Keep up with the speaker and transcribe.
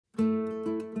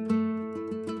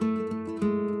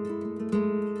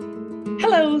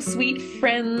Hello, sweet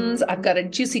friends. I've got a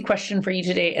juicy question for you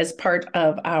today as part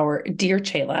of our Dear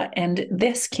Chela. And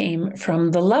this came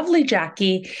from the lovely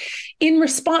Jacquie in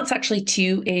response actually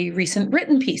to a recent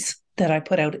written piece that I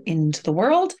put out into the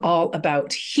world all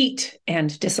about heat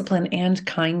and discipline and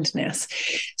kindness.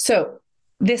 So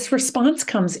this response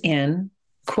comes in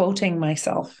quoting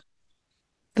myself.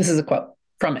 This is a quote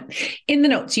from it. In the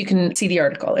notes, you can see the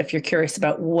article if you're curious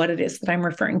about what it is that I'm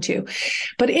referring to.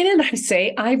 But in it, I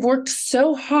say, I've worked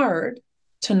so hard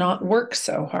to not work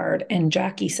so hard. And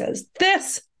Jacquie says,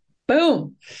 this,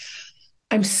 boom.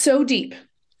 I'm so deep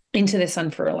into this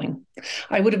unfurling.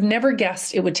 I would have never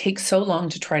guessed it would take so long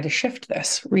to try to shift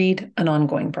this. Read an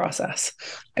ongoing process.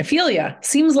 I feel ya.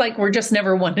 Seems like we're just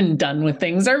never one and done with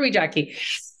things, are we, Jacquie?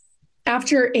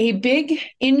 After a big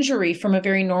injury from a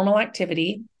very normal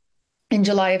activity, in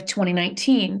July of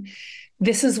 2019,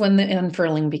 this is when the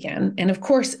unfurling began. And of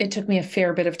course, it took me a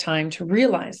fair bit of time to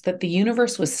realize that the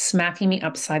universe was smacking me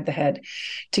upside the head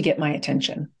to get my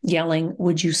attention, yelling,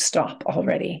 would you stop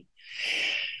already?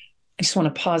 I just want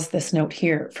to pause this note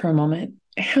here for a moment.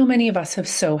 How many of us have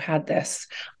so had this?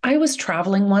 I was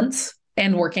traveling once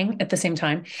and working at the same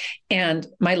time, and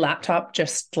my laptop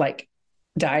just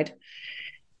died.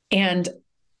 And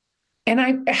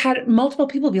I had multiple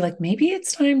people be like, maybe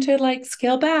it's time to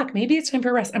scale back. Maybe it's time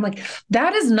for rest. I'm like,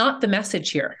 that is not the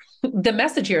message here. The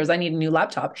message here is I need a new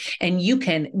laptop and you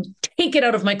can take it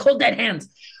out of my cold dead hands,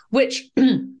 which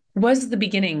was the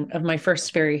beginning of my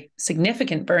first very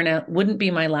significant burnout. Wouldn't be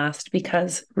my last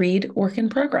because read work in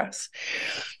progress.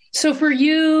 So for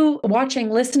you watching,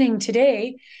 listening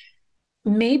today,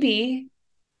 maybe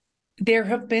there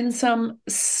have been some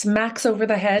smacks over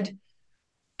the head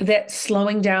that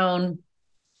slowing down,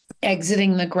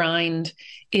 exiting the grind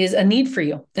is a need for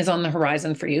you, is on the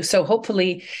horizon for you. So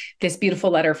hopefully this beautiful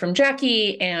letter from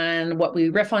Jacquie and what we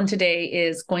riff on today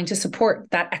is going to support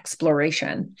that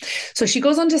exploration. So she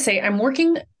goes on to say, I'm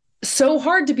working so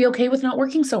hard to be okay with not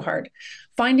working so hard,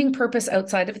 finding purpose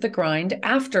outside of the grind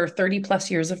after 30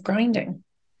 plus years of grinding.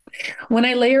 When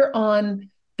I layer on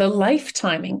the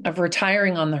lifetiming of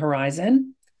retiring on the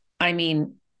horizon, I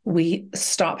mean, we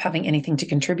stop having anything to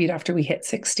contribute after we hit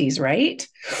 60s, right?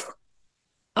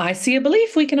 I see a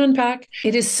belief we can unpack.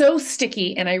 It is so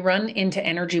sticky, and I run into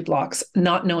energy blocks,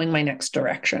 not knowing my next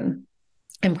direction.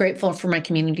 I'm grateful for my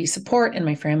community support and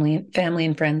my family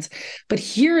and friends. But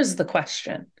here's the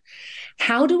question.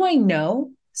 How do I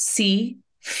know, see,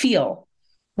 feel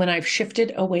when I've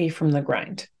shifted away from the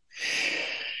grind?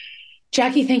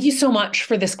 Jacquie, thank you so much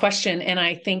for this question. And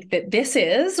I think that this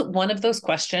is one of those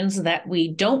questions that we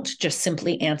don't just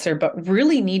simply answer, but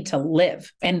really need to live.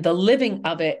 And the living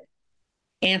of it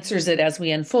answers it as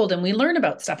we unfold and we learn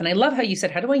about stuff. And I love how you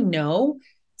said, how do I know,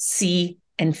 see,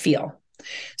 and feel?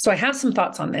 So I have some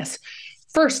thoughts on this.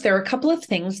 First, there are a couple of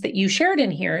things that you shared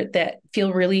in here that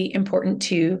feel really important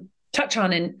to touch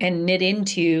on and knit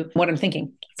into what I'm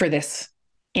thinking for this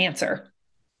answer.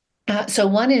 So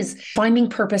one is finding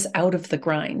purpose out of the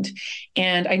grind.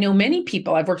 And I know many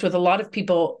people, I've worked with a lot of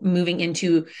people moving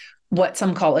into what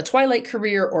some call a twilight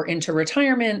career or into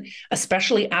retirement,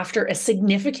 especially after a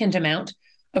significant amount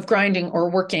of grinding or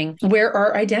working, where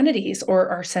our identities or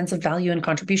our sense of value and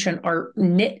contribution are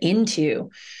knit into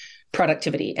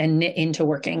productivity and knit into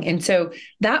working. And so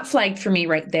that flag for me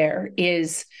right there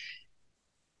is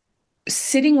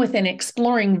sitting within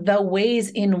exploring the ways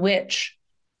in which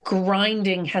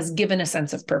grinding has given a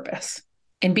sense of purpose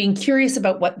and being curious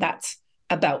about what that's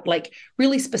about,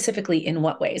 really specifically in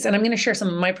what ways. And I'm going to share some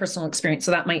of my personal experience,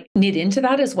 so that might knit into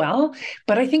that as well.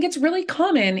 But I think it's really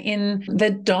common in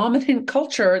the dominant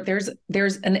culture.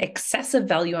 There's an excessive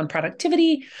value on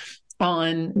productivity,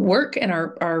 on work, and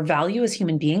our value as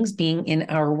human beings being in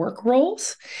our work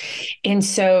roles. And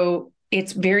so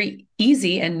it's very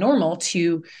easy and normal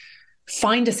to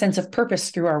find a sense of purpose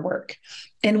through our work.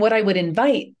 And what I would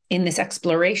invite in this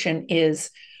exploration is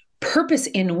purpose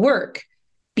in work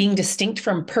being distinct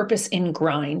from purpose in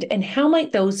grind, and how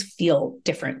might those feel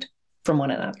different from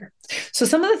one another? So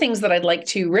some of the things that I'd like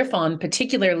to riff on,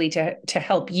 particularly to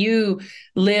help you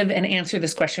live and answer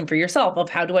this question for yourself of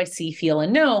how do I see, feel,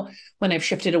 and know when I've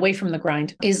shifted away from the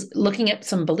grind, is looking at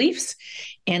some beliefs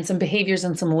and some behaviors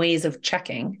and some ways of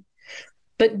checking,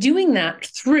 but doing that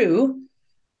through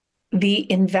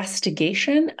the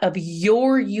investigation of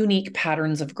your unique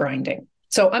patterns of grinding.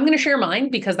 So I'm going to share mine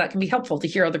because that can be helpful to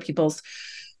hear other people's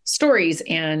stories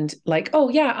and oh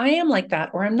yeah, I am like that,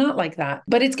 or I'm not like that,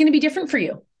 but it's going to be different for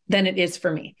you than it is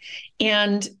for me.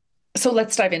 And so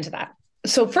let's dive into that.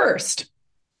 So first,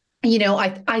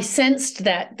 I sensed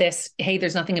that this, hey,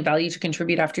 there's nothing of value to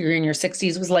contribute after you're in your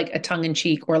 60s was like a tongue in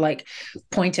cheek or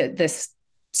pointed this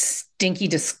stinky,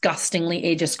 disgustingly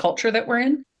ageist culture that we're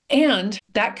in. And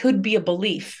that could be a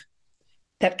belief.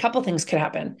 That couple things could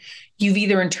happen. You've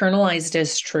either internalized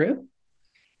as true.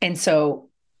 And so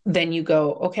then you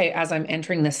go, okay, as I'm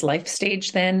entering this life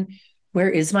stage, then where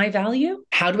is my value?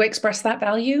 How do I express that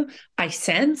value? I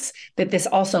sense that this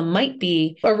also might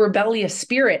be a rebellious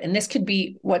spirit. And this could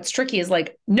be what's tricky is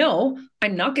like, no,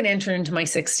 I'm not going to enter into my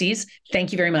 60s.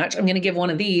 Thank you very much. I'm going to give one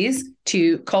of these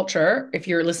to culture. If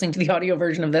you're listening to the audio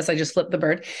version of this, I just flipped the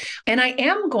bird. And I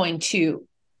am going to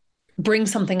bring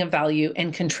something of value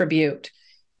and contribute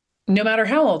no matter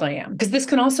how old I am. Because this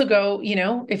can also go,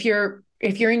 if you're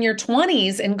in your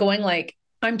 20s and going like,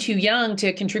 I'm too young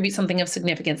to contribute something of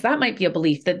significance, that might be a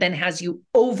belief that then has you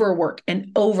overwork and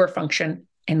overfunction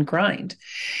and grind.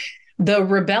 The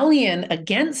rebellion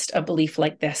against a belief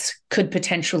like this could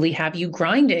potentially have you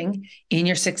grinding in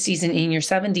your 60s and in your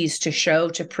 70s to show,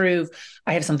 to prove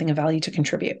I have something of value to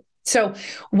contribute. So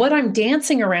what I'm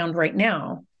dancing around right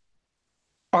now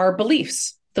are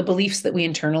beliefs, the beliefs that we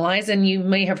internalize. And you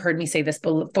may have heard me say this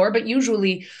before, but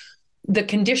usually the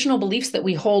conditional beliefs that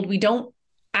we hold, we don't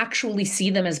actually see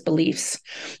them as beliefs.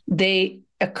 They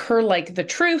occur like the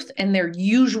truth, and they're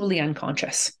usually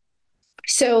unconscious.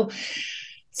 So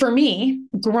for me,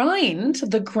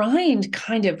 the grind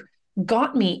kind of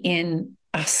got me in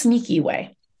a sneaky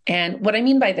way. And what I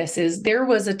mean by this is there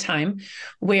was a time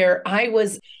where I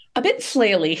was a bit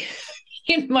flaily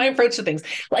in my approach to things,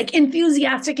 like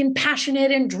enthusiastic and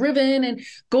passionate and driven and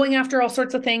going after all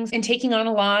sorts of things and taking on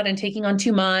a lot and taking on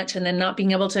too much and then not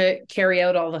being able to carry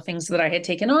out all the things that I had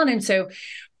taken on. And so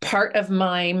part of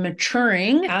my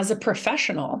maturing as a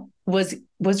professional was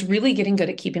really getting good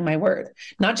at keeping my word,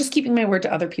 not just keeping my word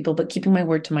to other people, but keeping my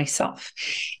word to myself.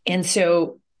 And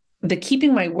so the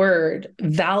keeping my word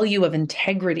value of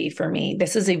integrity for me,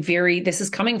 this is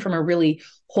coming from a really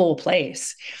whole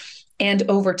place. And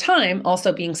over time,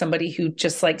 also being somebody who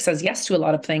just like says yes to a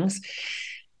lot of things,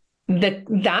 that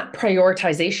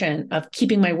prioritization of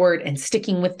keeping my word and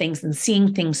sticking with things and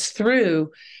seeing things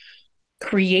through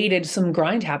created some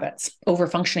grind habits,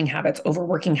 overfunctioning habits,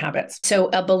 overworking habits. So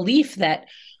a belief that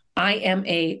I am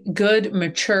a good,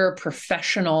 mature,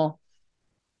 professional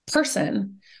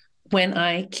person when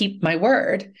I keep my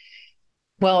word,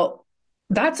 well,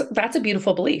 that's a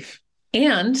beautiful belief.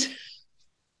 And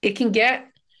it can get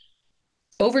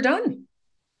overdone,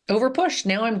 overpushed.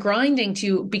 Now I'm grinding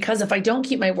because if I don't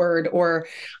keep my word, or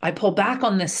I pull back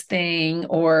on this thing,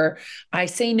 or I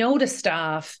say no to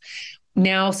stuff,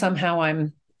 now somehow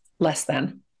I'm less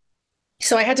than.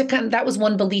 So I had to that was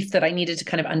one belief that I needed to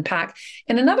kind of unpack.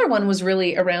 And another one was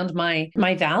really around my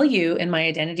value and my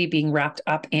identity being wrapped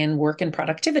up in work and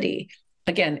productivity.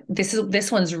 Again,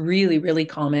 this one's really, really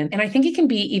common. And I think it can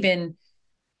be even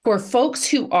for folks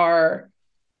who are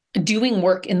doing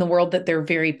work in the world that they're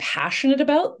very passionate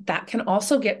about, that can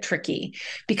also get tricky.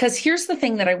 Because here's the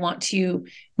thing that I want to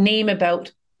name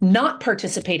about not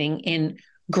participating in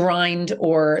grind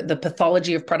or the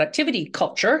pathology of productivity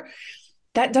culture.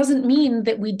 That doesn't mean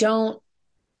that we don't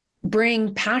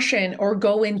bring passion or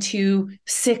go into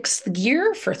sixth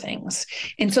gear for things.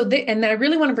 And so, and I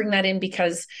really want to bring that in,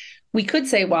 because we could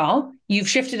say, well, you've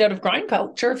shifted out of grind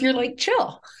culture if you're like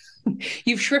chill.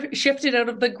 You've shifted out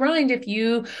of the grind if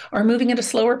you are moving at a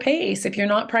slower pace, if you're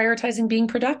not prioritizing being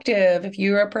productive, if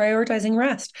you are prioritizing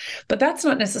rest. But that's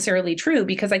not necessarily true,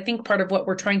 because I think part of what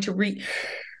we're trying to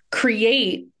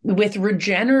create with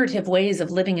regenerative ways of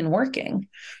living and working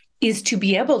is to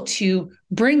be able to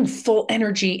bring full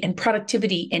energy and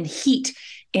productivity and heat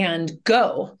and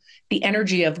go, the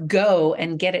energy of go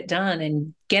and get it done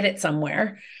and get it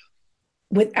somewhere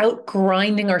without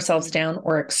grinding ourselves down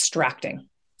or extracting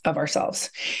of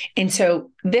ourselves. And so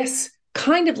this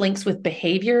kind of links with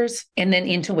behaviors and then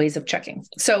into ways of checking.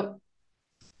 So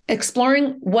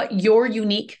exploring what your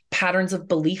unique patterns of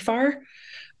belief are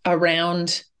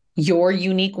around your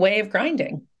unique way of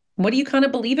grinding. What do you kind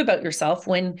of believe about yourself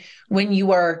when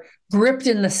you are gripped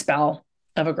in the spell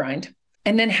of a grind?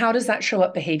 And then how does that show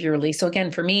up behaviorally? So again,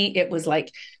 for me, it was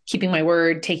like keeping my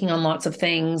word, taking on lots of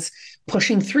things,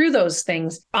 pushing through those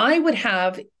things. I would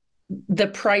have the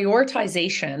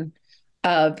prioritization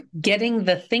of getting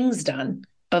the things done,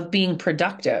 of being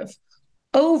productive,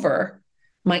 over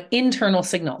my internal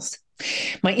signals.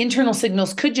 My internal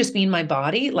signals could just mean my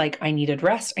body, like I needed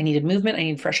rest, I needed movement, I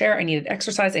needed fresh air, I needed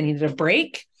exercise, I needed a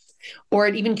break. Or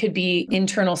it even could be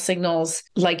internal signals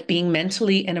like being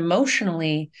mentally and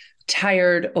emotionally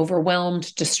tired,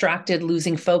 overwhelmed, distracted,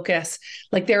 losing focus.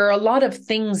 Like there are a lot of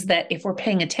things that, if we're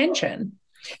paying attention,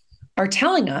 are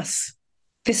telling us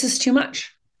this is too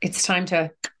much. It's time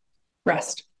to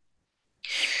rest.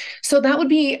 So that would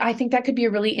be, I think that could be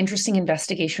a really interesting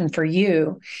investigation for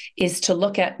you, is to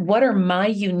look at what are my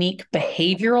unique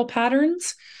behavioral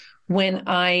patterns when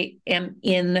I am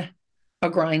in a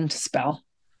grind spell.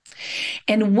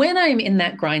 And when I'm in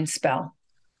that grind spell,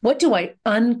 what do I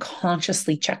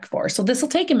unconsciously check for? So this will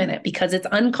take a minute because it's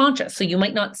unconscious. So you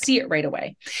might not see it right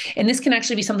away. And this can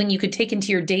actually be something you could take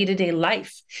into your day-to-day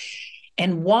life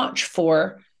and watch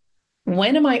for.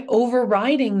 When am I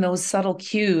overriding those subtle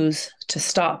cues to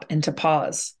stop and to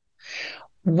pause?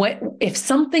 What if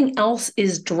something else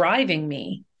is driving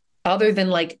me other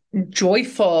than like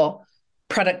joyful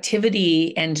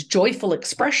productivity and joyful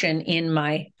expression in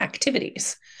my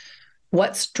activities?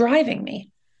 What's driving me?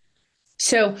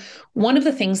 So one of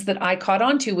the things that I caught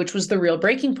on to, which was the real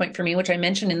breaking point for me, which I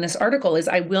mentioned in this article, is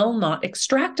I will not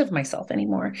extract of myself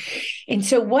anymore. And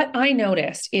so what I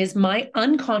noticed is my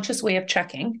unconscious way of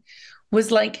checking was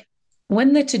like,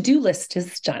 when the to-do list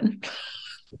is done,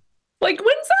 like,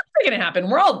 when's that going to happen?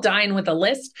 We're all dying with a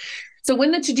list. So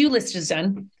when the to-do list is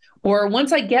done, or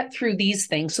once I get through these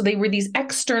things, so they were these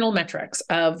external metrics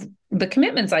of the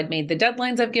commitments I'd made, the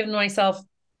deadlines I've given myself,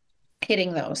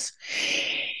 hitting those.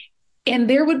 And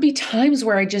there would be times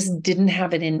where I just didn't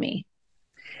have it in me.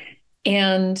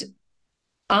 And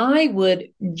I would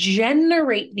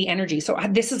generate the energy. So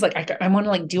this is like, I want to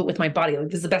like do it with my body. Like,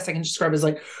 this is the best I can describe, is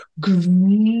like,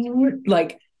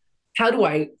 how do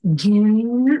I,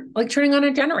 like turning on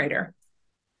a generator.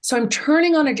 So I'm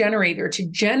turning on a generator to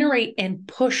generate and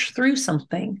push through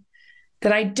something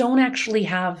that I don't actually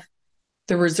have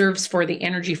the reserves for, the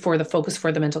energy for, the focus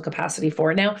for, the mental capacity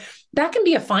for. Now, that can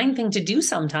be a fine thing to do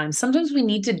sometimes. Sometimes we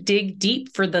need to dig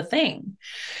deep for the thing.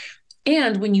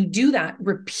 And when you do that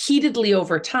repeatedly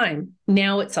over time,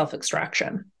 now it's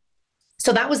self-extraction.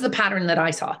 So that was the pattern that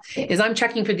I saw, is I'm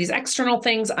checking for these external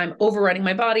things. I'm overriding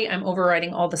my body. I'm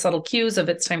overriding all the subtle cues of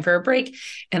it's time for a break.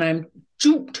 And I'm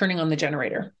turning on the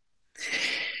generator.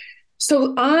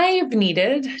 So I've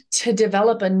needed to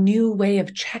develop a new way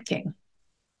of checking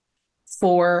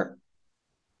for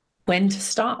when to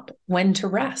stop, when to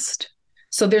rest.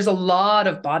 So there's a lot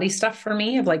of body stuff for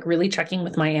me, of like really checking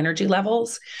with my energy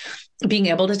levels, being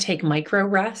able to take micro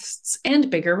rests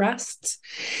and bigger rests,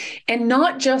 and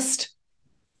not just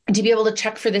to be able to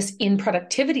check for this in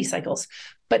productivity cycles,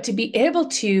 but to be able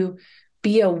to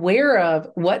be aware of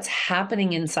what's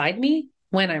happening inside me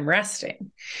when I'm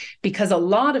resting. Because a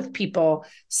lot of people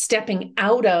stepping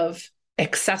out of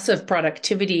excessive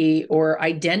productivity or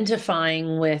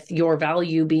identifying with your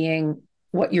value being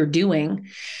what you're doing,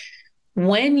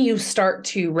 when you start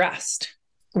to rest,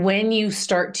 when you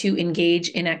start to engage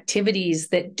in activities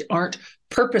that aren't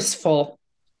purposeful,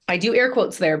 I do air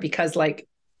quotes there because like,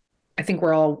 I think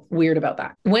we're all weird about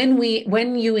that. When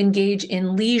you engage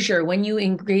in leisure, when you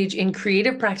engage in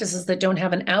creative practices that don't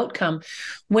have an outcome,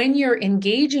 when you're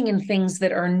engaging in things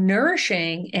that are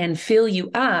nourishing and fill you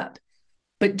up,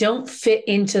 but don't fit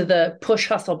into the push,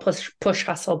 hustle, push,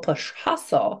 hustle, push,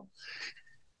 hustle,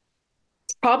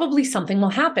 probably something will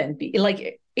happen.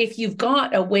 Like if you've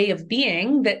got a way of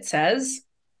being that says,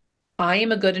 I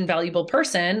am a good and valuable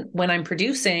person when I'm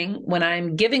producing, when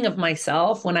I'm giving of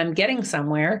myself, when I'm getting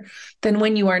somewhere, then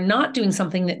when you are not doing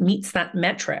something that meets that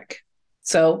metric.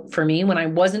 So for me, when I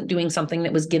wasn't doing something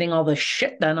that was getting all the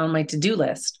shit done on my to-do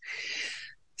list,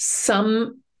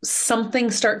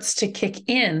 something starts to kick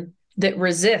in that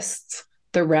resists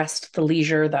the rest, the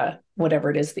leisure, the whatever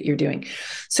it is that you're doing.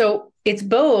 So it's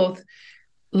both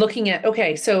looking at,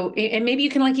 okay, so, and maybe you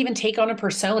can like even take on a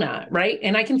persona, right?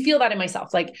 And I can feel that in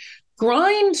myself, like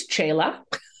grind Chela,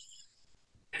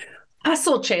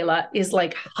 hustle Chela is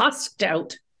like husked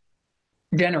out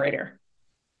generator.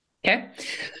 Okay.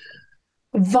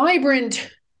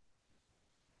 Vibrant,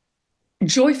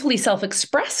 joyfully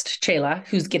self-expressed Chela,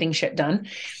 who's getting shit done,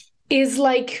 is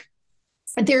like,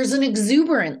 there's an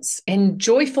exuberance and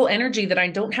joyful energy that I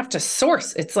don't have to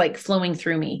source. It's like flowing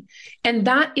through me. And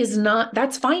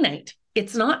that's finite.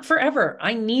 It's not forever.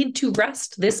 I need to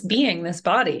rest this being, this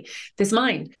body, this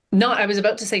mind. I was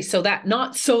about to say,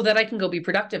 not so that I can go be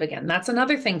productive again. That's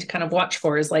another thing to kind of watch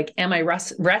for, is like, am I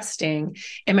resting?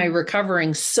 Am I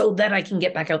recovering so that I can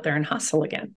get back out there and hustle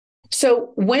again?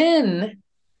 So when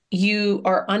you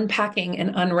are unpacking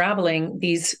and unraveling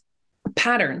these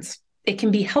patterns, it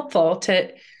can be helpful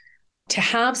to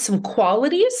have some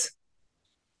qualities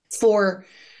for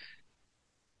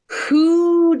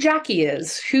who Jacquie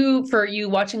is, who, for you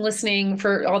watching, listening,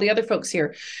 for all the other folks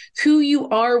here, who you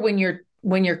are when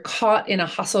you're caught in a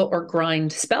hustle or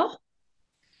grind spell,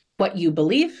 what you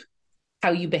believe,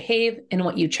 how you behave, and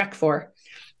what you check for.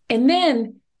 And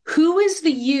then who is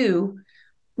the you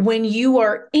when you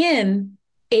are in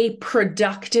a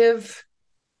productive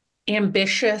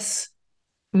ambitious,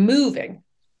 moving.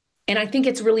 And I think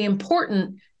it's really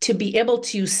important to be able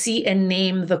to see and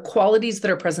name the qualities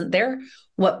that are present there,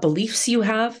 what beliefs you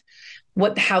have,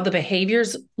 how the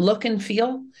behaviors look and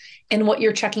feel, and what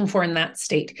you're checking for in that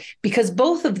state. Because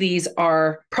both of these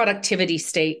are productivity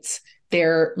states,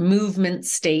 they're movement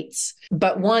states,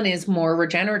 but one is more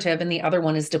regenerative and the other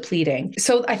one is depleting.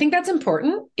 So I think that's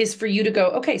important, is for you to go,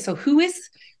 okay, so who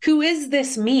is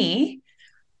this me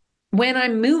when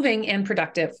I'm moving and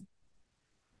productive?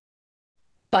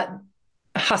 But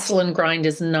hustle and grind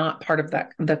is not part of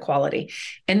that, the quality.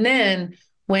 And then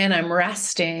when I'm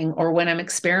resting, or when I'm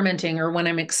experimenting, or when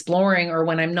I'm exploring, or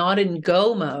when I'm not in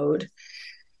go mode,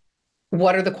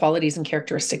 what are the qualities and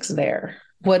characteristics there?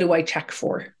 What do I check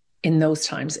for in those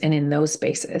times and in those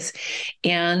spaces?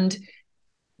 And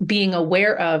being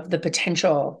aware of the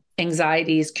potential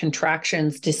anxieties,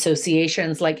 contractions,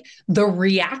 dissociations, like the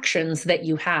reactions that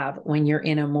you have when you're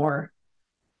in a more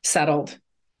settled,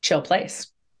 chill place.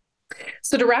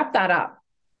 So to wrap that up,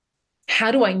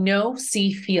 how do I know,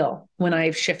 see, feel when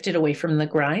I've shifted away from the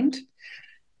grind?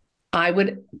 I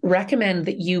would recommend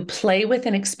that you play with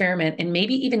an experiment and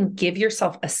maybe even give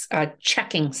yourself a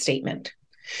checking statement.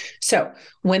 So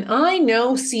when I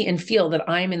know, see, and feel that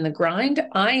I'm in the grind,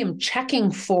 I am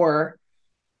checking for,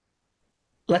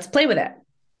 let's play with it.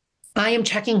 I am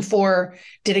checking for,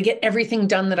 did I get everything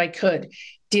done that I could?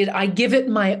 Did I give it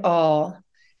my all?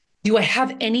 Do I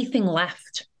have anything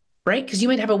left? Right? Because you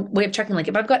might have a way of checking, like,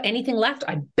 if I've got anything left,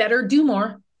 I better do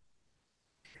more.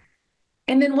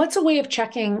 And then what's a way of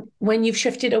checking when you've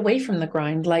shifted away from the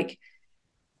grind? Like,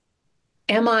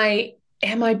 am I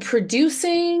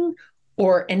producing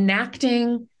or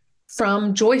enacting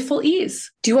from joyful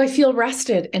ease? Do I feel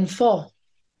rested and full?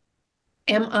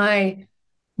 Am I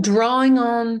drawing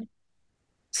on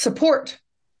support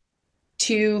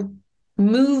to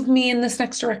move me in this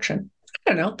next direction?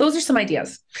 I don't know. Those are some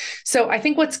ideas. So I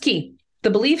think what's key,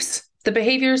 the beliefs, the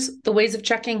behaviors, the ways of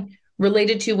checking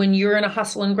related to when you're in a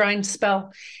hustle and grind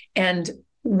spell, and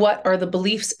what are the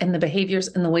beliefs and the behaviors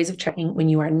and the ways of checking when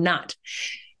you are not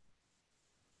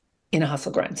in a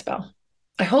hustle grind spell.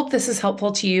 I hope this is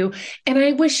helpful to you. And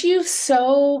I wish you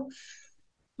so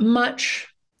much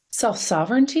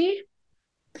self-sovereignty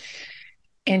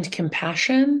and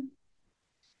compassion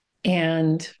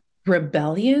and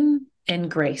rebellion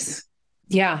and grace.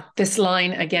 Yeah, this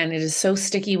line, again, it is so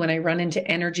sticky when I run into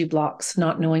energy blocks,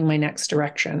 not knowing my next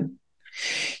direction.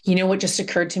 You know, what just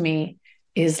occurred to me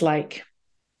is, like,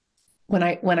 when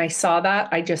I saw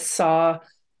that, I just saw,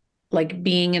 like,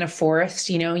 being in a forest.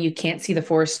 You know, you can't see the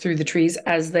forest through the trees,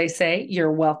 as they say.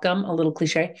 You're welcome, a little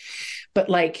cliche. But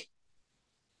like,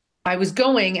 I was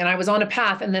going and I was on a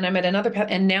path, and then I'm at another path,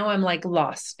 and now I'm like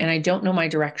lost and I don't know my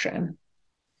direction.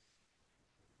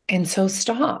 And so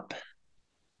stop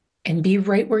and be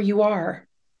right where you are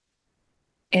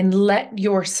and let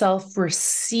yourself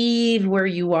receive where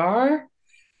you are.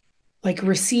 Like,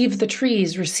 receive the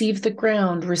trees, receive the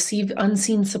ground, receive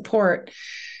unseen support.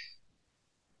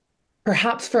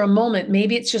 Perhaps for a moment,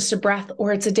 maybe it's just a breath,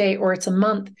 or it's a day, or it's a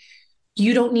month.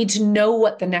 You don't need to know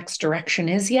what the next direction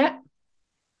is yet.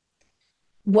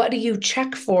 What do you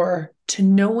check for to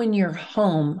know when you're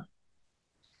home?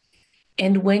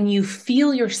 And when you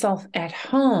feel yourself at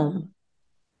home,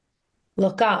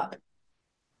 look up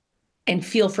and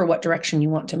feel for what direction you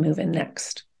want to move in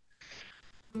next.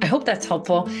 I hope that's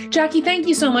helpful. Jacquie, thank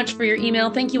you so much for your email.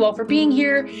 Thank you all for being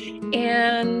here,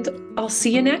 and I'll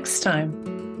see you next time.